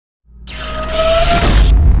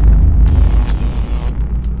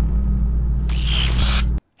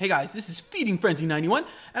Hey guys, this is Feeding Frenzy 91,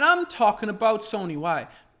 and I'm talking about Sony. Why?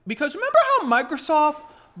 Because remember how Microsoft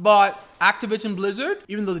bought Activision Blizzard,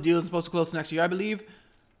 even though the deal is supposed to close next year, I believe?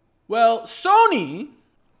 Well, Sony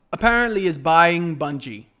apparently is buying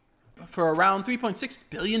Bungie for around $3.6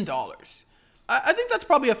 billion. I think that's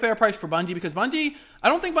probably a fair price for Bungie because I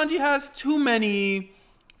don't think Bungie has too many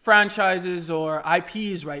franchises or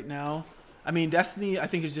IPs right now. I mean, Destiny, I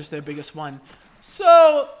think, is just their biggest one.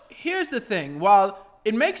 So here's the thing. While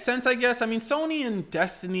it makes sense, I guess. I mean, Sony and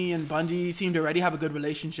Destiny and Bungie seem to already have a good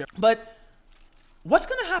relationship. But what's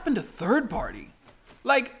going to happen to third party?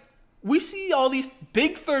 Like, we see all these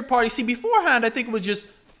big third parties. See, beforehand, I think it was just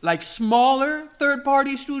like smaller third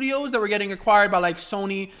party studios that were getting acquired by like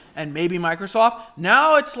Sony and maybe Microsoft.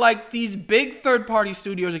 Now it's like these big third party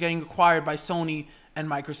studios are getting acquired by Sony and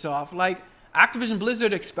Microsoft. Like Activision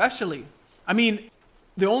Blizzard especially. I mean,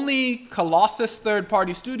 the only Colossus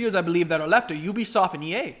third-party studios, I believe, that are left are Ubisoft and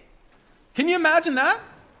EA. Can you imagine that?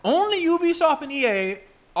 Only Ubisoft and EA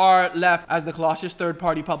are left as the Colossus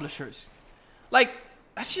third-party publishers. Like,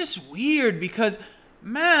 that's just weird because,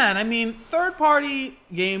 man, I mean, third-party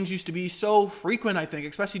games used to be so frequent, I think,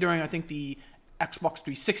 especially during, I think, the Xbox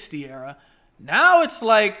 360 era. Now it's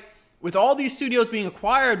like, with all these studios being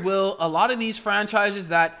acquired, will a lot of these franchises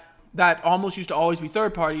that almost used to always be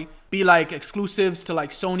third-party be like exclusives to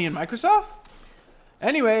like Sony and Microsoft?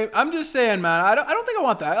 Anyway, I'm just saying, man, I don't think I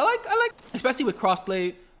want that. I like, especially with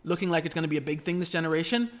crossplay looking like it's going to be a big thing this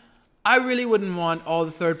generation. I really wouldn't want all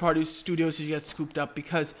the third-party studios to get scooped up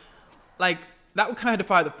because, like, that would kind of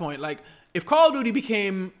defy the point. Like, if Call of Duty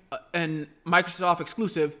became an Microsoft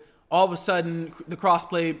exclusive, all of a sudden the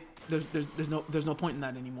crossplay there's no point in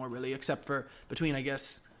that anymore, really, except for between, I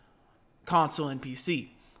guess, console and PC.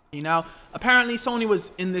 Now, apparently Sony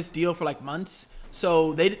was in this deal for like months,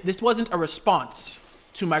 so this wasn't a response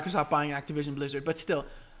to Microsoft buying Activision Blizzard, but still,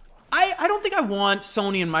 I don't think I want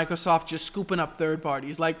Sony and Microsoft just scooping up third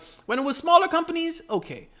parties. Like, when it was smaller companies,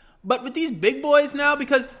 okay. But with these big boys now,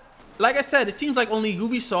 because, like I said, it seems like only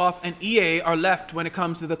Ubisoft and EA are left when it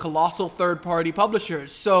comes to the colossal third-party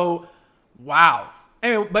publishers. So, wow.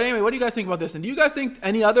 Anyway, what do you guys think about this? And do you guys think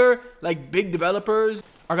any other, like, big developers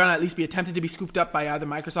are going to at least be attempted to be scooped up by either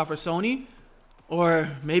Microsoft or Sony? Or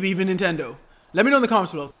maybe even Nintendo? Let me know in the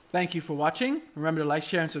comments below. Thank you for watching. Remember to like,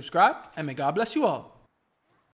 share, and subscribe. And may God bless you all.